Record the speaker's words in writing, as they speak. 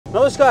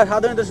नमस्कार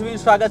आदरणीय दर्शकबिन,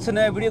 स्वागत छ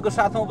नयाँ भिडियोको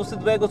साथमा उपस्थित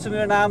भएको छु।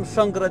 मेरो नाम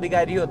शंकर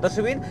अधिकारी हो।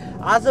 दर्शकबिन,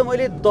 आज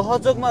मैले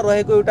दहचोकमा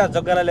रहेको एउटा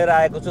जग्गालाई लिएर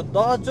आएको छु।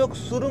 दहचोक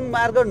सुरुङ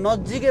मार्ग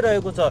नजिकै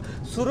रहेको छ।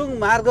 सुरुङ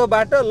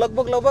मार्गबाट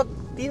लगभग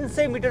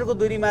 300 मिटरको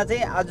दूरीमा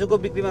चाहिँ आजको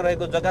बिक्रीमा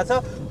रहेको जग्गा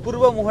छ।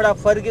 पूर्व मोहडा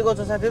फर्केको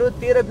छ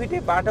साथीहरु। 13 फिटे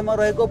बाटोमा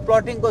रहेको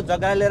प्लटिङको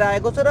जग्गा लिएर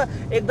आएको छु र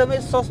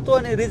एकदमै सस्तो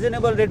अनि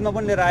रिजनेबल रेटमा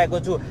पनि लिएर आएको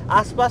छु।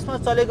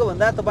 आसपासमा चलेको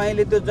भन्दा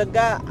तपाईले त्यो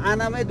जग्गा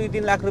आनामै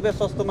 2-3 लाख रुपैयाँ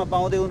सस्तोमा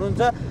पाउँदै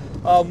हुनुहुन्छ।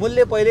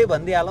 मूल्य पहिले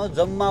भनिदिइहालौँ,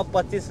 जम्मा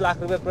 25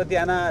 लाख रुपैयाँ प्रति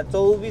आना,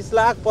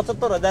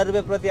 24,75,000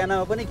 रुपैयाँ प्रति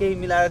आनामा पनि केही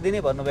मिलाएर दिने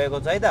भन्नुभएको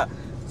छ है त।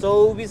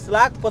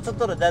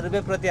 24,75,000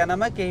 रुपैयाँ प्रति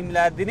आनामा केही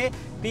मिलाएर दिने।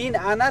 3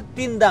 आना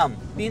 3 दाम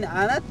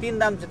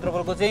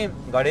क्षेत्रफलको चाहिँ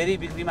घडेरी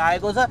बिक्रीमा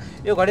आएको छ।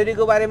 यो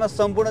घडेरीको बारेमा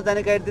सम्पूर्ण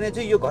जानकारी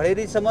दिनेछु। यो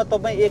घडेरीसम्म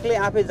तपाईँ एक्लै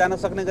आफै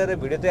जान सक्ने गरेर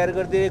भिडियो तयार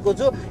गरिदिएको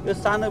छु। यो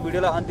सानो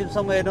भिडियोलाई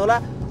अन्तिमसम्म हेर्नुहोला।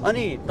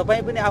 अनि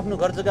तपाईँ पनि आफ्नो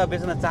घर जग्गा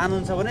बेच्न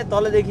चाहनुहुन्छ भने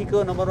तलदेखिको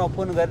नम्बरमा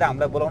फोन गरेर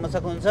हामीलाई बोलाउन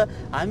सक्नुहुन्छ।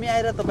 हामी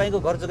आएर तपाईँको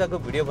घर जग्गाको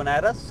भिडियो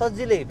बनाएर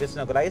सजिलै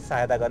बेच्नको लागि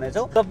सहायता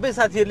गर्नेछौँ। सबै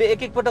साथीहरूले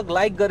एक पटक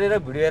लाइक गरेर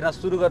भिडियो हेर्न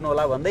सुरु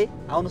गर्नुहोला भन्दै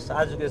आउनुहोस्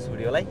आजको यस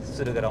भिडियोलाई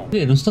सुरु गरौँ।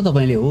 हेर्नुहोस् त,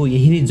 तपाईँले हो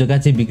यही नै जग्गा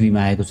चाहिँ बिक्रीमा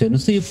आएको छ।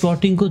 हेर्नुहोस् त, यो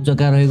प्लटिङको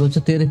जग्गा रहेको छ,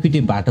 13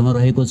 फिटे बाटोमा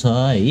रहेको छ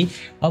है।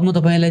 अब म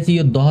तपाईँलाई चाहिँ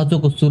यो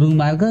दहचोकको सुरुङ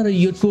मार्ग र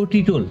यो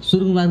टोटीटोल,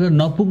 सुरुङ मार्ग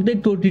नपुग्दै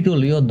टोटीटोल,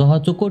 यो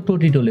दहचोकको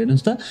टोटीटोल,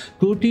 हेर्नुहोस् त,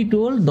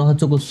 टोटीटोल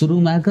दहचोकको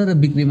सुरुङ मार्ग र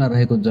बिक्रीमा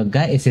रहेको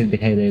जग्गा यसरी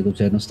देखाइरहेको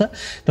छ। हेर्नुहोस् त,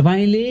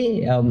 तपाईँले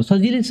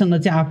सजिलैसँग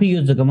चाहिँ आफै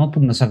यो जग्गामा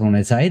पुग्न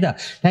सक्नुहुनेछ है त।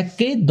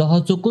 ठ्याक्कै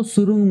दहचोकको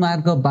सुरुङ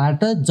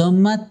मार्गबाट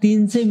जम्मा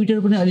 300 मिटर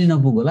पनि अलि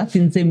नपुग होला,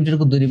 300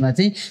 मिटरको दूरीमा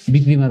चाहिँ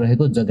बिक्रीमा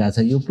रहेको जग्गा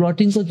छ। यो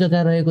प्लटिङको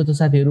जग्गा रहेको छ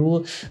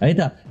साथीहरू है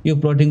त। यो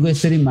प्लटिङको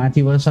यसरी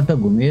माथिबाट सट्ट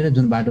घुमेर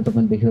जुन बाटो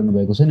तपाईँले देखिरहनु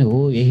भएको छ नि,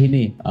 हो यही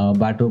नै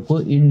बाटोको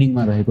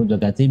इन्डिङमा रहेको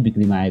जग्गा चाहिँ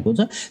बिक्रीमा आएको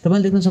छ।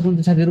 तपाईँले देख्न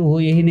सक्नुहुन्छ साथीहरू, हो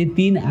यही नै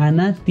 3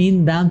 आना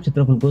 3 दाम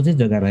क्षेत्रफलको चाहिँ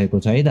जग्गा रहेको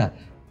छ है त।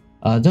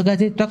 जग्गा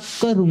चाहिँ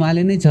टक्क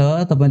रुमाले नै छ,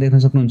 तपाईले देख्न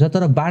सक्नुहुन्छ।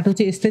 तर बाटो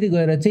चाहिँ यसरी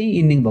गएर चाहिँ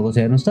इन्डिङ भएको छ।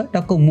 हेर्नुहोस् त,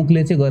 टक्क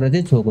मुखले चाहिँ गएर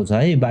चाहिँ छोएको छ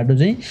है। बाटो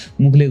चाहिँ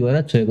मुखले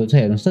गएर छोएको छ।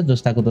 हेर्नुहोस् त,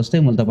 जस्ताको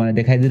तस्तै मैले तपाईँलाई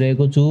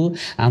देखाइदिइरहेको छु।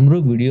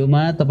 हाम्रो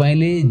भिडियोमा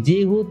तपाईँले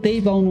जे हो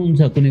त्यही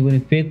पाउनुहुन्छ, कुनै पनि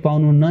फेक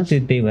पाउनुहुन्न।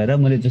 त्यही भएर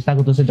मैले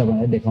जस्ताको तस्तै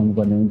तपाईँलाई देखाउनु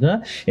पर्ने हुन्छ।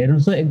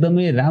 हेर्नुहोस् त,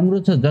 एकदमै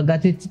राम्रो छ जग्गा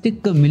चाहिँ,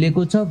 चिटिक्क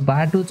मिलेको छ।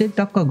 बाटो चाहिँ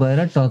टक्क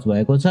गएर टच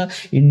भएको छ।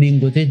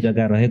 इन्डिङको चाहिँ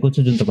जग्गा रहेको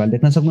छ जुन तपाईँले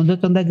देख्न सक्नुहुन्छ।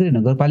 चन्दागिरी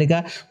नगरपालिका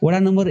वडा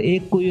नम्बर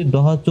 1 को यो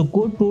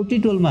दहचोकको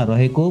टोटीटोलमा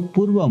रहेको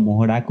पूर्व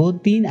मोहडाको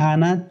 3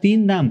 आना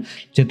 3 दाम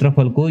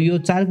क्षेत्रफलको यो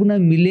 4 गुणा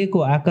मिलेको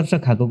आकर्षक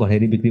खालको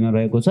घडेरी बिक्रीमा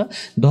रहेको छ।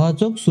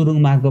 दहचोक सुरुङ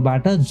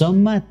मार्गबाट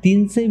जम्मा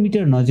 300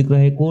 मिटर नजिक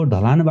रहेको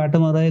ढलान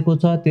बाटोमा रहेको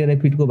छ। 13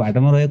 फिटको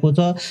बाटोमा रहेको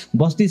छ।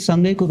 बस्ती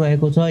सँगैको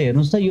रहेको छ।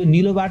 हेर्नुहोस् त, यो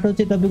निलो बाटो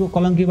चाहिँ तपाईँको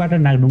कलङ्कीबाट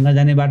नागढुङ्गा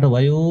जाने बाटो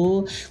भयो।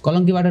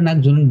 कलङ्कीबाट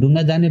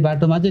नागढुङ्गा जाने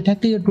बाटोमा चाहिँ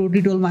ठ्याक्कै यो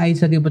टोटीटोलमा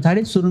आइसके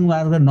पछाडि सुरुङ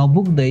मार्ग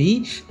नपुग्दै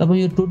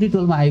तपाईँ यो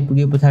टोटीटोलमा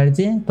आइपुगे पछाडि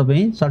चाहिँ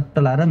तपाईँ सट्ट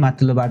लाएर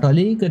माथिल्लो बाटो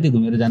अलिकति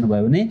घुमेर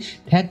जानुभयो भने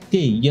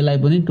ठ्याक्कै यसलाई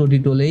पनि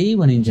टोटीटोलै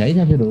भनिन्छ है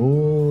साथीहरु।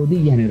 हो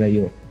यहाँनिर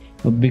यो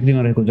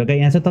बिक्रीमा रहेको जग्गा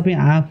यहाँ छ। तपाईँ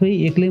आफै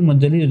एक्लै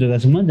मजाले यो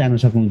जग्गासम्म जान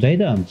सक्नुहुन्छ है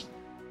त।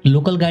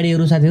 लोकल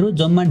गाडीहरू साथीहरु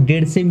जम्मा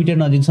 150 मिटर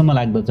नजिकसम्म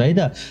लाग्दछ है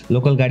त।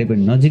 लोकल गाडी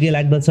पनि नजिकै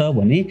लाग्दछ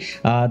भने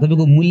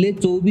तपाईको मूल्य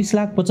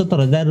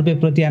 24,75,000 रुपैयाँ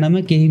प्रति आनामा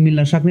केही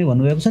मिल्न सक्ने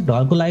भन्नुभएको छ।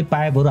 ढलको लागि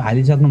पाइपहरू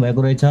हालिसक्नु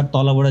भएको रहेछ।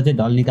 तलबाट चाहिँ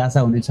ढल निकासा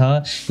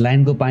हुनेछ।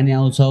 लाइनको पानी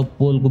आउँछ।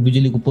 पोलको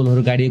बिजुलीको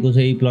पोलहरू गाडिएको छ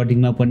यही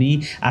प्लटिङमा पनि।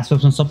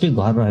 आसपासमा सबै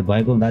घर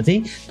भएको हुँदा चाहिँ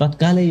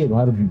तत्कालै यो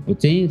घर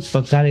चाहिँ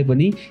तत्कालै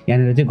पनि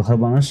यहाँनिर चाहिँ घर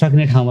बनाउन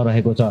सक्ने ठाउँमा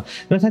रहेको छ।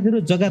 र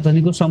साथीहरु, जग्गा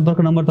धनीको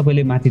सम्पर्क नम्बर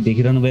तपाईले माथि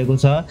देखिरहनु भएको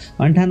छ।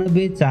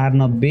 98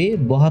 490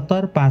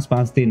 72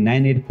 553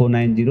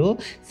 98490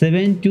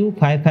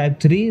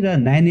 72553 र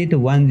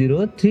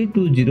 9810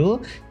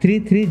 320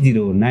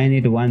 330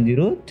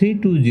 9810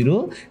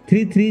 320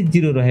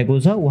 330 रहेको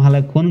छ।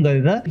 उहाँलाई फोन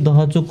गरेर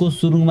दहचोकको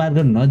सुरुङ मार्ग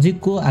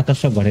नजिकको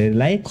आकर्षक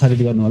घडेरीलाई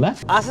खरिद गर्नु होला।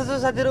 आशा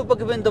छ साथीहरु,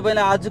 पक्कै पनि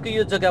तपाईलाई आजको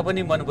यो जग्गा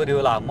पनि मन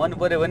पर्यो होला। मन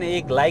पर्यो भने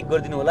एक लाइक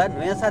गरिदिनु होला।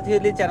 नयाँ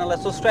साथीहरुले च्यानललाई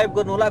सब्स्क्राइब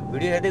गर्नु होला।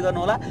 भिडियो हेर्दै गर्नु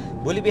होला।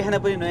 भोलि बिहान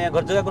पनि नयाँ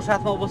घर जग्गाको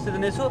साथमा उपस्थित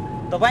हुनेछु।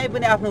 तपाई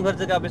पनि आफ्नो घर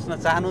जग्गा बेच्न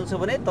चाहनुहुन्छ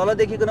भने तल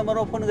देखिएको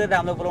नम्बरमा फोन गरेर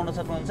हामीलाई बोलाउन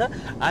सक्नुहुन्छ।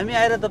 हामी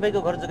आएर तपाईको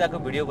घर जग्गाको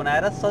भिडियो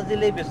बनाएर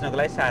सजिलै बेच्नको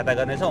लागि सहायता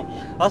गर्नेछौँ।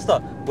 हस् त,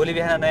 भोलि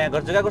बिहान नयाँ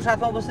घर जग्गाको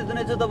साथमा उपस्थित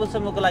हुनेछु।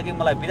 तबसम्मको लागि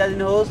मलाई बिदा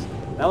दिनुहोस्।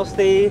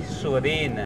 नमस्ते, शुभ दिन।